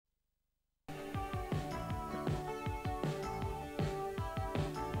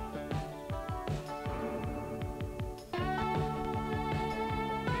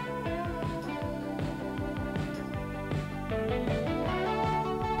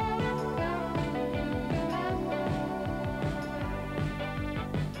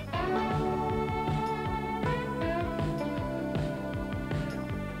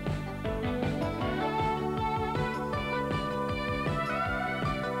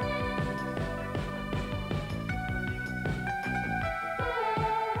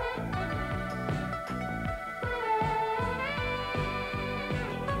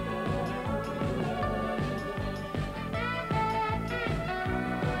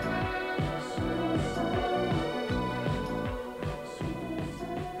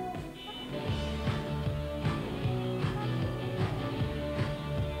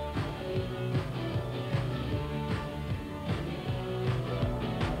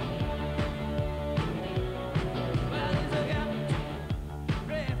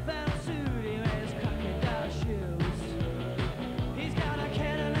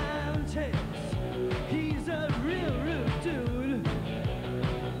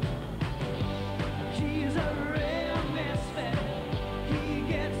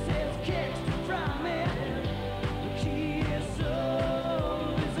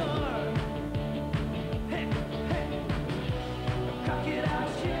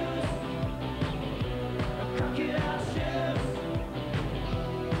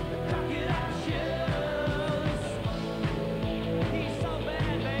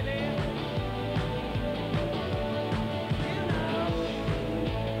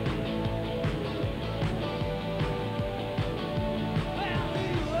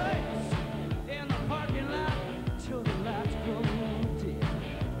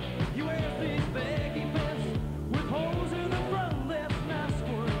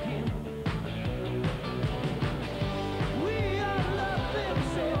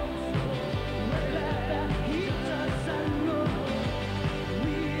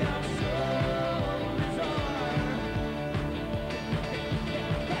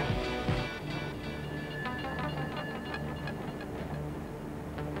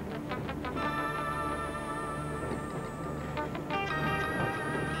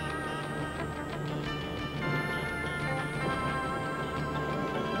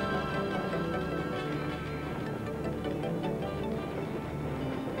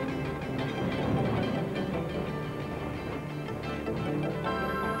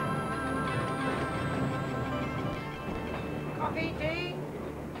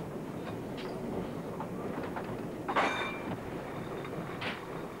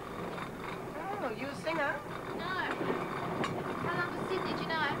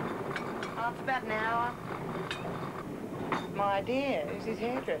about an hour. My idea. Who's his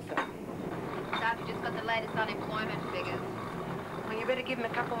hairdresser? Darcy just got the latest unemployment figures. Well, you better give him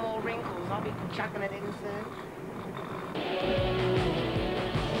a couple more wrinkles. I'll be chucking it in soon.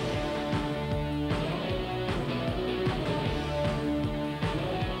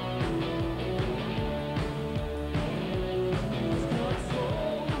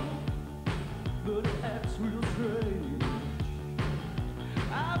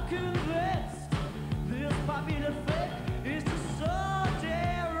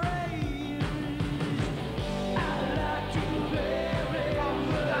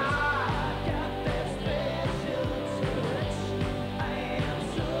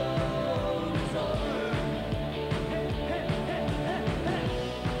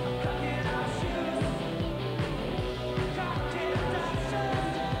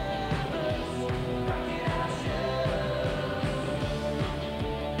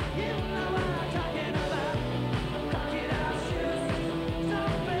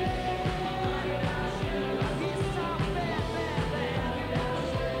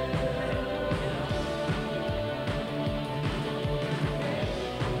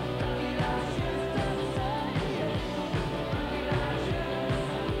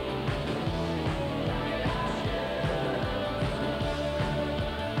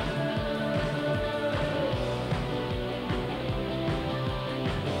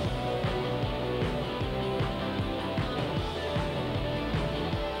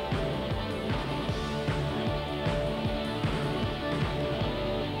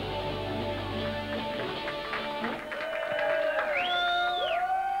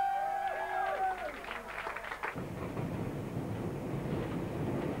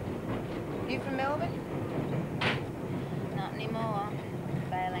 You from Melbourne? Not anymore.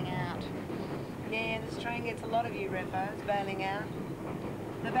 Bailing out. Yeah, this train gets a lot of you refos bailing out.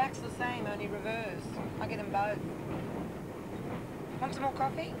 The back's the same, only reversed. I get them both. Want some more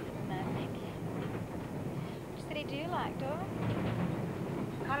coffee? No, thank you. Which city do you like, Dora?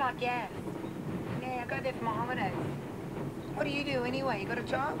 I like Yass. Yeah, I go there for my holidays. What do you do anyway? You got a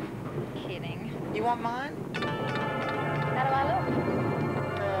job? Kidding. You want mine? How do I look?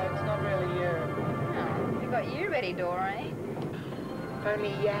 No, it's not really you. Oh, you got you ready, Dora, eh? If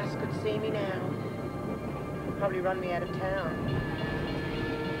only Yass could see me now. Probably run me out of town.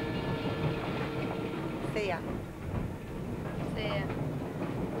 See ya. See ya.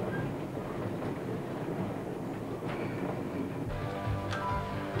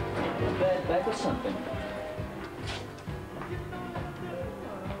 Bad back or something?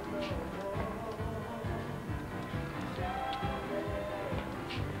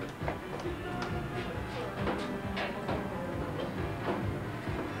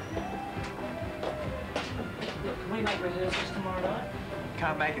 Look, can we make rehearsals tomorrow night?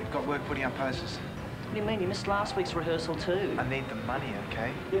 Can't make it. Got work putting up posters. What do you mean? You missed last week's rehearsal too. I need the money,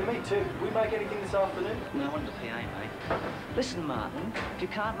 okay? Yeah, me too. We make anything this afternoon? No, I wanted the PA, mate. Listen, Martin, if you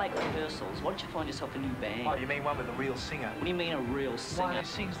can't make rehearsals, why don't you find yourself a new band? Oh, you mean one with a real singer? What do you mean a real singer? One who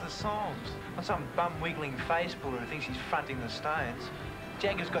sings the songs. Not some bum-wiggling face puller who thinks he's fronting the Stones.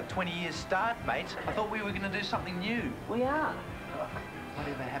 Jagger's got 20 years start, mate. I thought we were going to do something new. We are.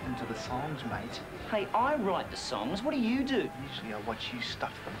 Whatever happened to the songs, mate? Hey, I write the songs. What do you do? Usually I watch you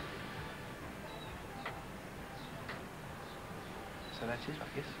stuff them. So that's it, I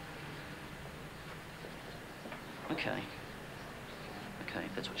guess. Okay. Okay,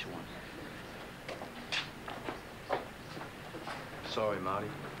 if that's what you want. Sorry, Marty.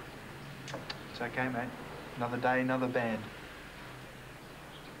 It's okay, mate. Another day, another band.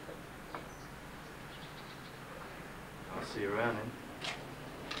 I'll see you around then.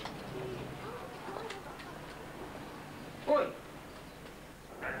 Oi!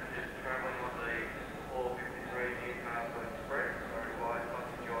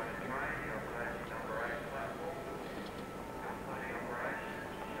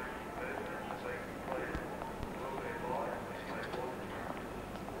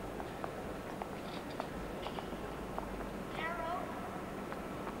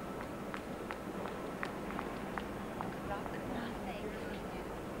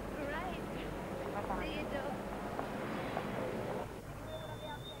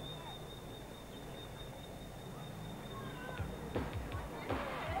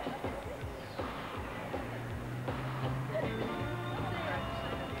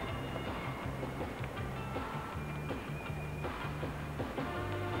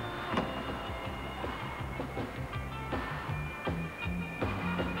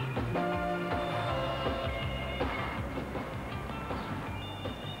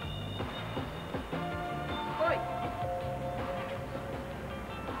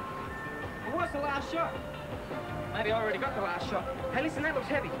 shot. Maybe I already got the last shot. Hey, listen, that looks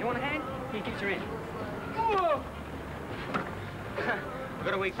heavy. You want a hand? Here, give it your hand. Whoa! I've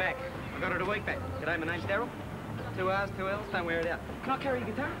got a week back. I've got it a week back. G'day, my name's Darrell. 2 R's, 2 L's, don't wear it out. Can I carry your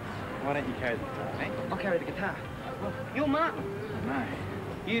guitar? Why don't you carry the guitar, eh? I'll carry the guitar. Well, you're Martin. No.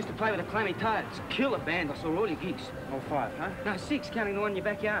 You used to play with the Clammy Tide. It's a killer band. I saw all your gigs. All 5, huh? No, 6, counting the one in your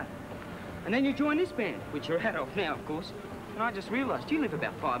backyard. And then you joined this band, which you're out of now, of course. And I just realised you live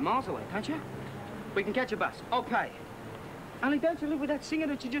about 5 miles away, don't you? We can catch a bus. I'll pay. Only don't you live with that singer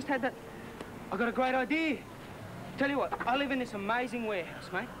that you just had that... I got a great idea. Tell you what, I live in this amazing warehouse,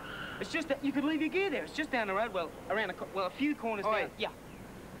 mate. It's just that you could leave your gear there. It's just down the road, well, a few corners down. Yeah.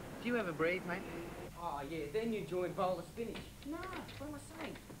 Do you ever breathe, mate? Oh, yeah, then you joined Bowler Spinach. No, what am I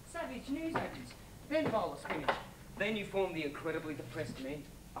saying? Savage News Agents. Then Bowler Spinach. Then you formed the Incredibly Depressed Men.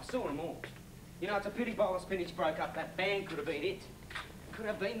 I saw them all. You know, it's a pity Bowler Spinach broke up. That band could have been it. Could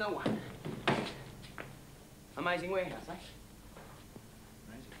have been the one. Amazing warehouse, eh?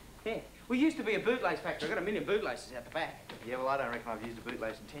 Amazing. Yeah. We used to be a bootlace factory. I've got a million bootlaces out the back. Yeah, well, I don't reckon I've used a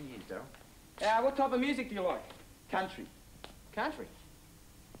bootlace in 10 years, Darrell. What type of music do you like? Country. Country?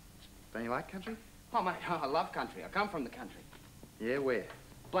 Don't you like country? Oh, mate, I love country. I come from the country. Yeah, where?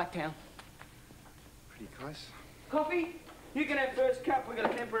 Blacktown. Pretty close. Coffee? You can have first cup. We've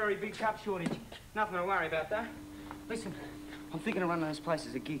got a temporary big cup shortage. Nothing to worry about, though. Listen, I'm thinking of running those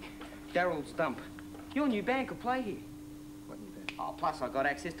places a gig. Darrell's Dump. Your new band could play here. What new band? Oh, plus I got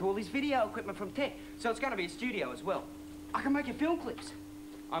access to all this video equipment from Tech, so it's going to be a studio as well. I can make you film clips.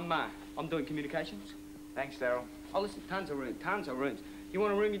 I'm doing communications. Thanks, Darrell. Oh, listen, tons of rooms. You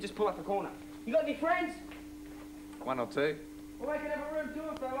want a room, you just pull up the corner. You got any friends? 1 or 2. Well, they can have a room too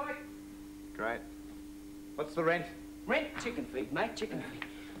if they like. Great. What's the rent? Rent? Chicken feed, mate, chicken feed.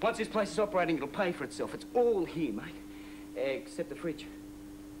 Once this place is operating, it'll pay for itself. It's all here, mate. Except the fridge.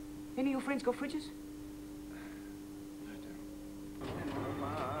 Any of your friends got fridges?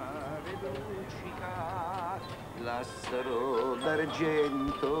 Lassaro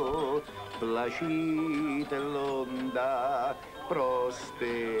d'argento, placita l'onda,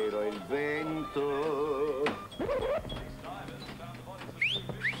 prospero il vento.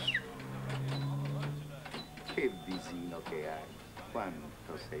 Che visino che hai,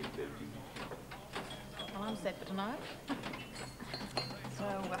 quanto sei bellino. Well, I'm set for tonight. So,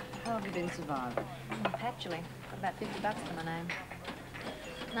 how have you been surviving? Actually, got about $50 to my name.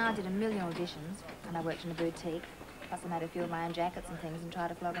 Now, I did a million auditions, and I worked in a boutique. Plus, I made a few of my own jackets and things and tried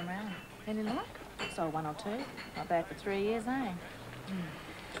to flog them around. Any luck? Sold 1 or 2. Not bad for 3 years, eh?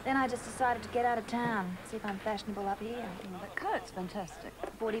 Then I just decided to get out of town, see if I'm fashionable up here. Oh, that coat's fantastic.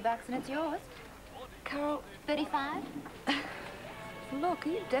 $40 and it's yours. Carol, 35? look,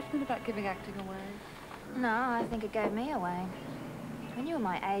 are you definite about giving acting away? No, I think it gave me away. When you were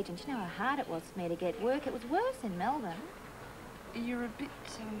my agent, you know how hard it was for me to get work. It was worse in Melbourne. You're a bit,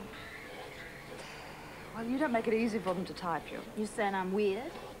 well, you don't make it easy for them to type you. You saying I'm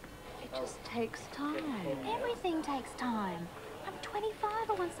weird? It just takes time. Everything takes time. I'm 25.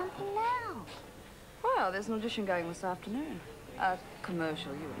 I want something now. Well, there's an audition going this afternoon. A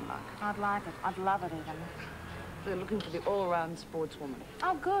commercial you wouldn't like. I'd like it. I'd love it even. They're looking for the all-round sportswoman.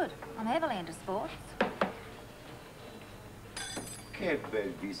 Oh, good. I'm heavily into sports. Che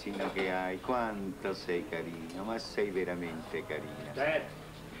bel visino che hai, quanto sei carino, ma sei veramente carina. Dad.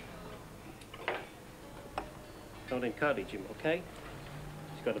 Don't encourage him, okay?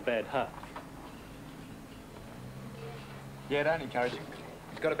 He's got a bad heart. Yeah, don't encourage him.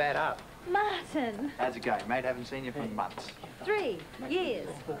 He's got a bad heart. Martin! How's it going, mate? Haven't seen you for months. 3 years.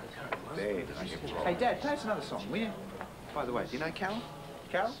 Beh, Hey, Dad, play us another song, will you? By the way, do you know Carol?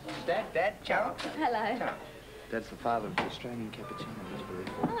 Carol? Dad, Carol? Hello. Carol. Dad's the father of the Australian cappuccino, let's believe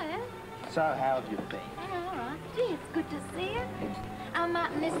it. Oh, yeah? So, how have you been? Oh, all right. Gee, it's good to see you.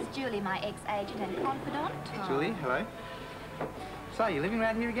 Martin, this is Julie, my ex-agent and confidant. Julie, hello. So, you living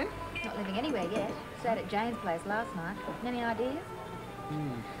around here again? Not living anywhere yet. Stayed at Jane's place last night. Any ideas?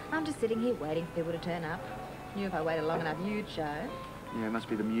 I'm just sitting here waiting for people to turn up. Knew if I waited long enough, you'd show. Yeah, it must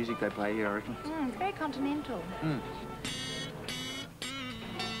be the music they play here, I reckon. It's very continental. I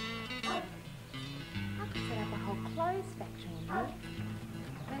could set up a whole clothes factory in here.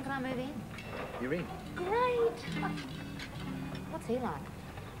 When can I move in? You're in? Great! What's he like?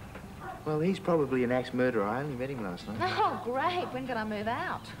 Well, he's probably an axe murderer. I only met him last night. Oh, great. When can I move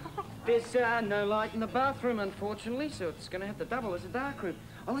out? There's no light in the bathroom, unfortunately, so it's going to have to double as a darkroom.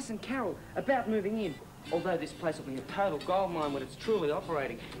 Oh, listen, Carol, about moving in. Although this place will be a total goldmine when it's truly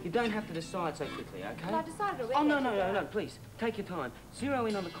operating, you don't have to decide so quickly, okay? Well, I've decided already. Oh, no, please. Take your time. Zero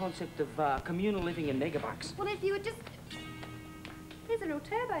in on the concept of communal living in megabucks. Well, if you would just... Here's a little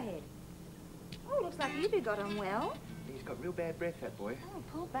turbo head. Oh, looks like you two got on well. He's got real bad breath, that boy. Oh,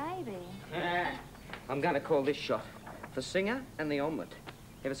 poor baby. I'm going to call this shot the singer and the omelette.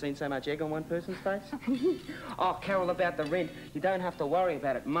 Ever seen so much egg on one person's face? Oh, Carol, about the rent. You don't have to worry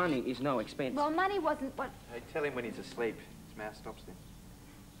about it. Money is no expense. Well, money wasn't what... Hey, tell him when he's asleep. His mouth stops then.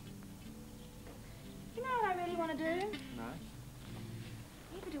 You know what I really want to do? No?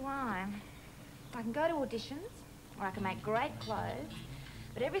 Neither do I. I can go to auditions, or I can make great clothes,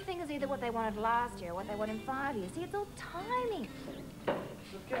 but everything is either what they wanted last year or what they want in 5 years. See, it's all timing.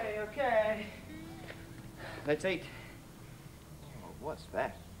 Okay, okay. Let's eat. Oh, what's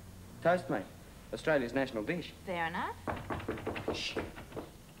that? Toast, mate. Australia's national dish. Fair enough. Shh.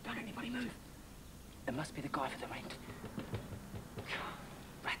 Don't anybody move. It must be the guy for the rent.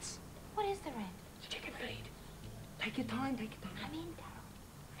 Rats. What is the rent? Chicken feed. Take your time, take your time. I'm in, Darrell.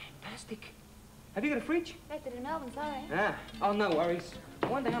 Fantastic. Have you got a fridge? Left it in Melbourne, sorry. Ah, oh, no worries. I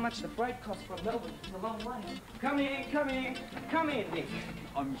wonder how much the freight costs from Melbourne. It's a long way. Come in, come in. Come in, Nick.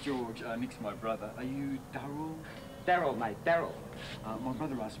 I'm George. Nick's my brother. Are you Darrell? Darrell, mate, Darrell. My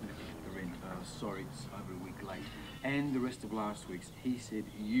brother asked me to pick up the rent. Sorry, it's over a week late. And the rest of last week's.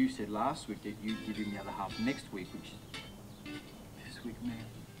 You said last week that you'd give him the other half next week, which is this week, man.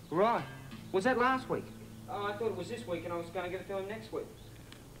 Right. Was that last week? Oh, I thought it was this week and I was going to get it to him next week.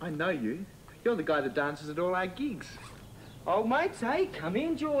 I know you. You're the guy that dances at all our gigs. Oh, mates, hey, come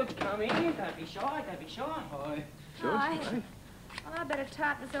in, George, come in. Don't be shy, don't be shy. Hi. George, Hi. hey. Well, I better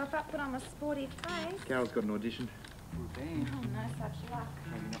tighten myself up, put on my sporty face. Carol's got an audition. For a band. Oh, no such luck.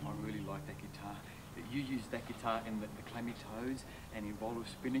 Oh, you know, I really like that guitar. You use that guitar in the Clammy Toes and in Bowl of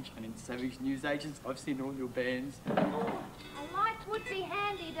Spinach and in Savage Newsagents. I've seen all your bands. Oh, a light would be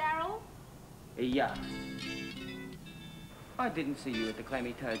handy, Darrell. Yeah. I didn't see you at the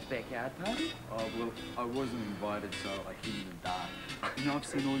Clammy Toad's backyard party. Oh, well, I wasn't invited, so I hid in the dark. You know, I've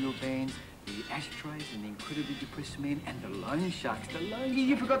seen all your bands. The Ashtrays and the Incredibly Depressed Men and the Loan Sharks. The Loan...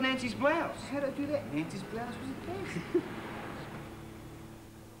 You forgot Nancy's blouse. How'd I do that? Nancy's blouse was a best.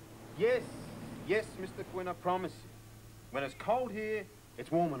 Yes, Mr. Quinn, I promise you. When it's cold here,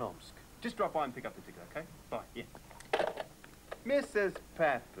 it's warm in Omsk. Just drop by and pick up the ticket, okay? Bye, yeah. Mrs.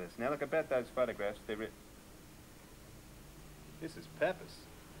 Pappas. Now look about those photographs. They're Mrs. Pappas?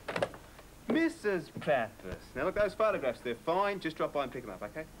 Mrs. Pappas. Now look, those photographs, they're fine. Just drop by and pick them up,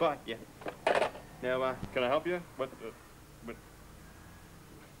 okay? Bye, yeah. Now, can I help you? What?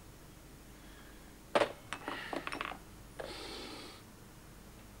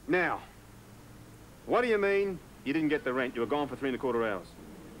 Now, what do you mean you didn't get the rent? You were gone for 3 1/4 hours.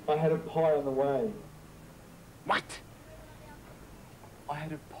 I had a pie on the way. What? I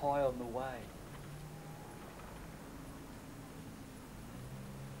had a pie on the way.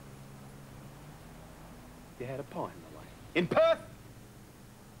 You had a pie on the way. In Perth?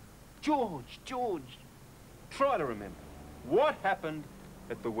 George, try to remember. What happened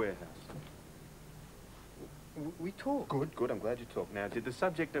at the warehouse? We talked. Good, I'm glad you talked. Now, did the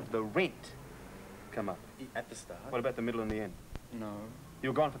subject of the rent come up? At the start? What about the middle and the end? No. You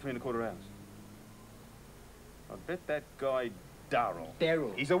were gone for 3 1/4 hours. I bet that guy, Darrell.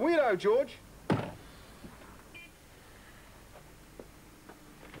 Darrell. He's a weirdo, George.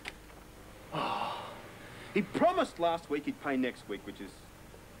 Oh, he promised last week he'd pay next week, which is...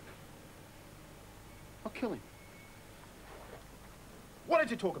 I'll kill him. What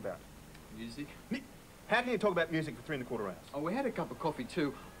did you talk about? Music? How can you talk about music for 3 1/4 hours? Oh, we had a cup of coffee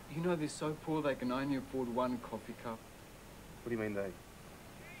too. You know, they're so poor they can only afford 1 coffee cup. What do you mean they?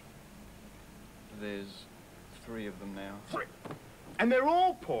 There's 3 of them now. 3? And they're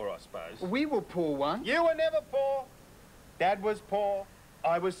all poor, I suppose. We were poor once. You were never poor. Dad was poor.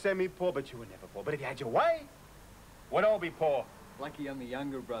 I was semi-poor, but you were never poor. But if you had your way, we'd all be poor. Lucky I'm the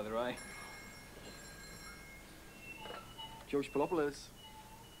younger brother, eh? George Palopoulos.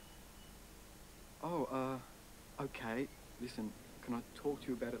 Oh, okay. Listen, can I talk to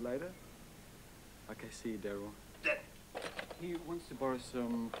you about it later? Okay, see you, Darrell. He wants to borrow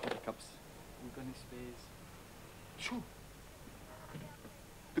some coffee cups. You got any spares? Sure.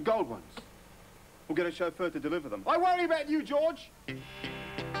 The gold ones. We'll get a chauffeur to deliver them. I worry about you, George.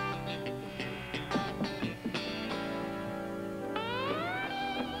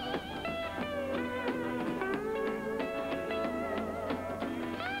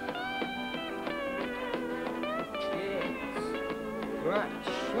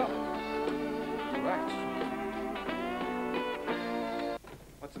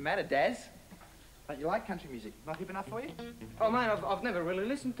 What's the matter, Daz? Don't you like country music? Not hip enough for you? Oh, mate, I've never really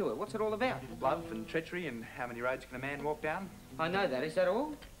listened to it. What's it all about? Love and treachery and how many roads can a man walk down? I know that. Is that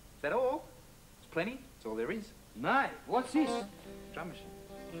all? Is that all? It's plenty. That's all there is. Mate, what's this? Drum machine.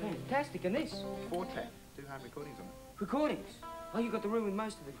 Fantastic, and this? 4-track. 2 home recordings on it. Recordings? Oh, you got the room with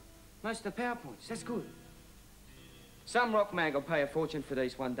most of the PowerPoints. That's good. Some rock mag will pay a fortune for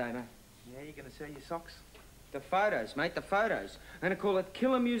these one day, mate. Yeah, you're gonna sell your socks? The photos, mate, the photos. I'm gonna call it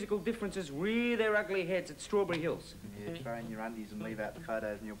Killer Musical Differences Rear Their Ugly Heads at Strawberry Hills. Yeah, throw in your undies and leave out the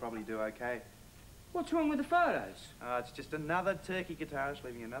photos and you'll probably do okay. What's wrong with the photos? It's just another turkey guitarist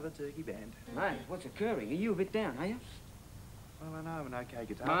leaving another turkey band. Mate, what's occurring? Are you a bit down, are you? Well, I know I'm an okay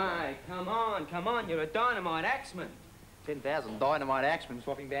guitar player. Mate, come on, you're a dynamite axeman. 10,000 dynamite axemen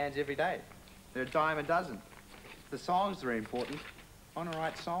swapping bands every day. They're a dime a dozen. The songs are important. I want to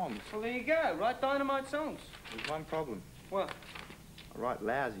write songs. Well, there you go. Write dynamite songs. There's one problem. What? I write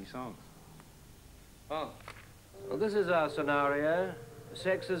lousy songs. Oh. Well, this is our scenario.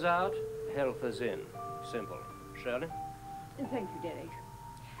 Sex is out, health is in. Simple. Shirley? Thank you, Derek.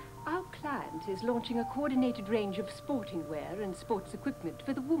 Our client is launching a coordinated range of sporting wear and sports equipment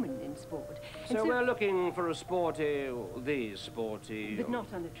for the woman in sport. So we're looking for a sporty, the sporty... But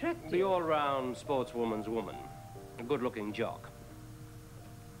not unattractive. The all-round sportswoman's woman. A good-looking jock.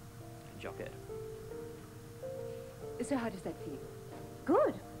 Jockette. So how does that feel?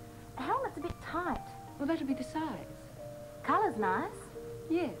 Good. The helmet's a bit tight. Well, that'll be the size. Colour's nice.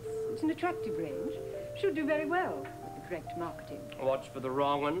 Yes, it's an attractive range. Should do very well with the correct marketing. Watch for the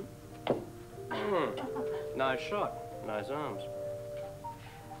wrong one. Nice shot. Nice arms.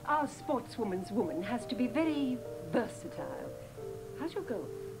 Our sportswoman's woman has to be very versatile. How's your golf?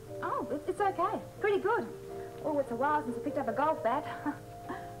 Oh, it's okay. Pretty good. Oh, it's a while since I picked up a golf bat.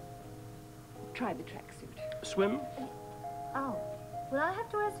 Try the tracksuit. Swim? Oh, will I have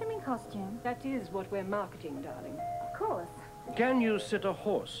to wear a swimming costume? That is what we're marketing, darling. Of course. Can you sit a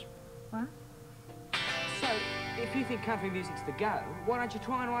horse? What? So, if you think country music's the go, why don't you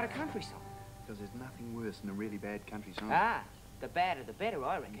try and write a country song? Because there's nothing worse than a really bad country song. Ah, the badder the better,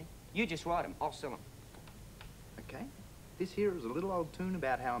 I reckon. You just write them, I'll sell them. Okay. This here is a little old tune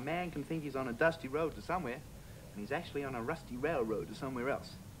about how a man can think he's on a dusty road to somewhere, and he's actually on a rusty railroad to somewhere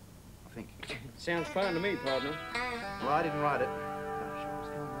else. I think. Sounds fine to me, partner. Well, I didn't write it, but I sure as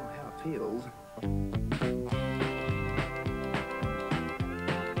hell know how it feels.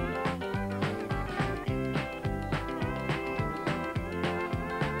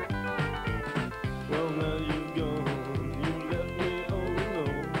 Well, now you've gone, you left me all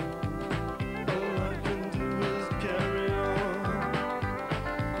alone. All I can do is carry on.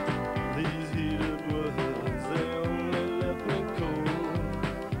 These heated words, they only left me cold.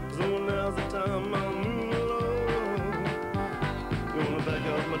 So now's the time I'm moving along. Gonna pack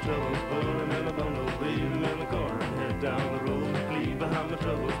up my troubles, put them in a bundle, leave them in the car, and head down the road. Leave behind my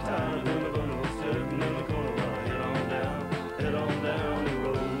troubles, tied in a bundle, sitting in the corner while I head on down the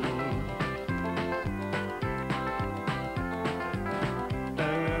road.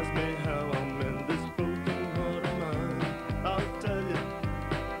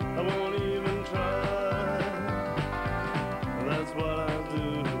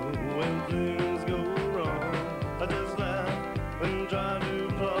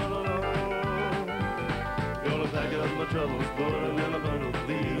 Troubles, put them in a bundle,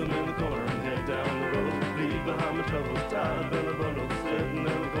 leave them in the corner and head down the road. Leave behind my troubles, tied up in a bundle, sitting in the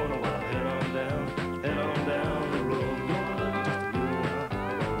corner while I head on down the road.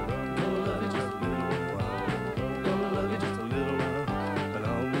 Gonna love you just a little while, gonna love you just a little while, and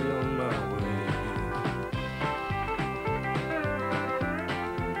I'll be on my way.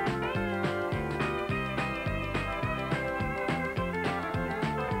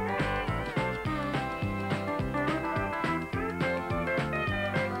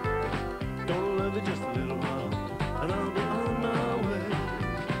 Just a little while, and I'll be on my way.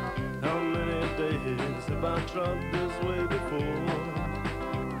 How many days have I trod this way before?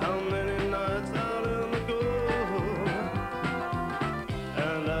 How many nights out in the cold?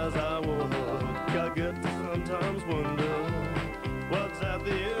 And as I walk, I get to sometimes wonder what's at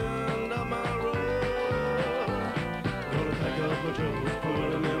the end of my road. Gonna pack up my troubles, put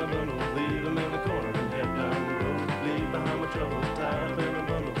them in a bundle, leave them in the corner and head down the road. Leave behind my troubles, tied up in a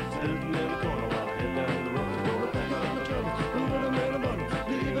bundle, sitting in the corner.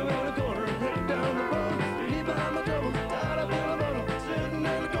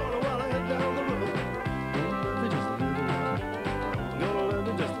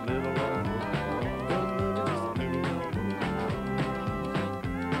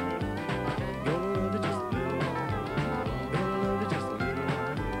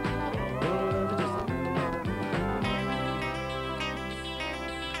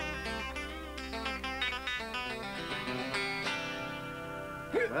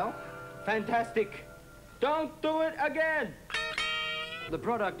 Well, fantastic. Don't do it again. The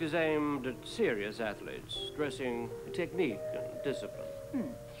product is aimed at serious athletes, stressing technique and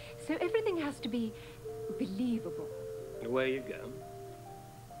discipline. So everything has to be believable. Away you go.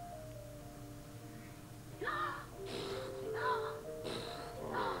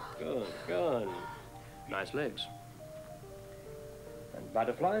 Oh, good, good. Nice legs. And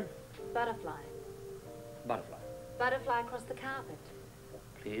butterfly? Butterfly. Butterfly. Butterfly across the carpet.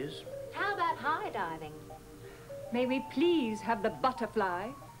 Please. How about high diving? May we please have the butterfly?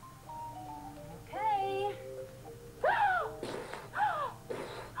 Okay.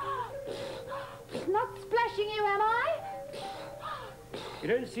 Not splashing you, am I? You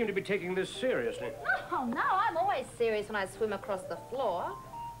don't seem to be taking this seriously. Oh, no, I'm always serious when I swim across the floor.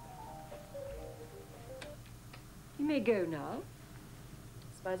 You may go now.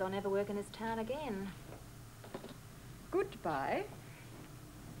 Suppose I'll never work in this town again. Goodbye.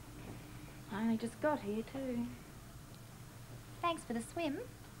 I only just got here, too. Thanks for the swim.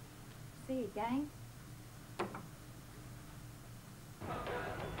 See you, gang.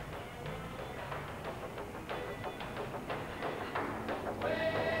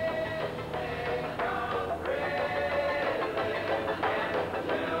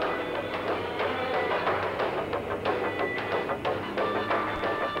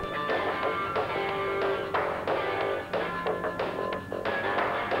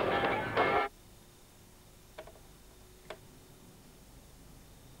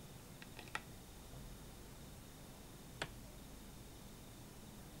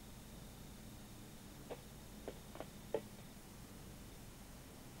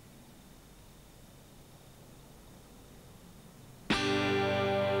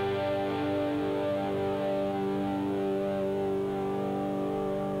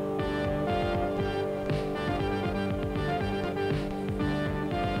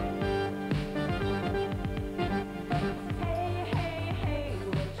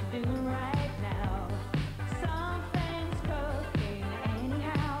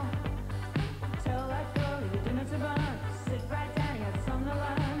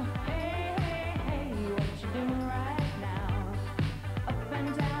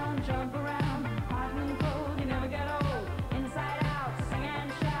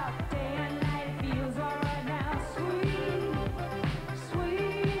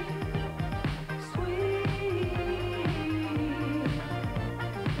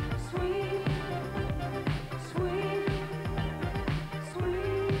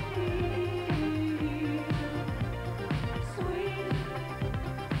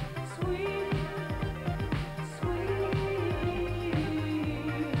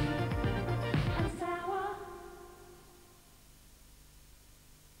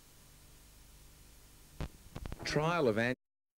 Trial of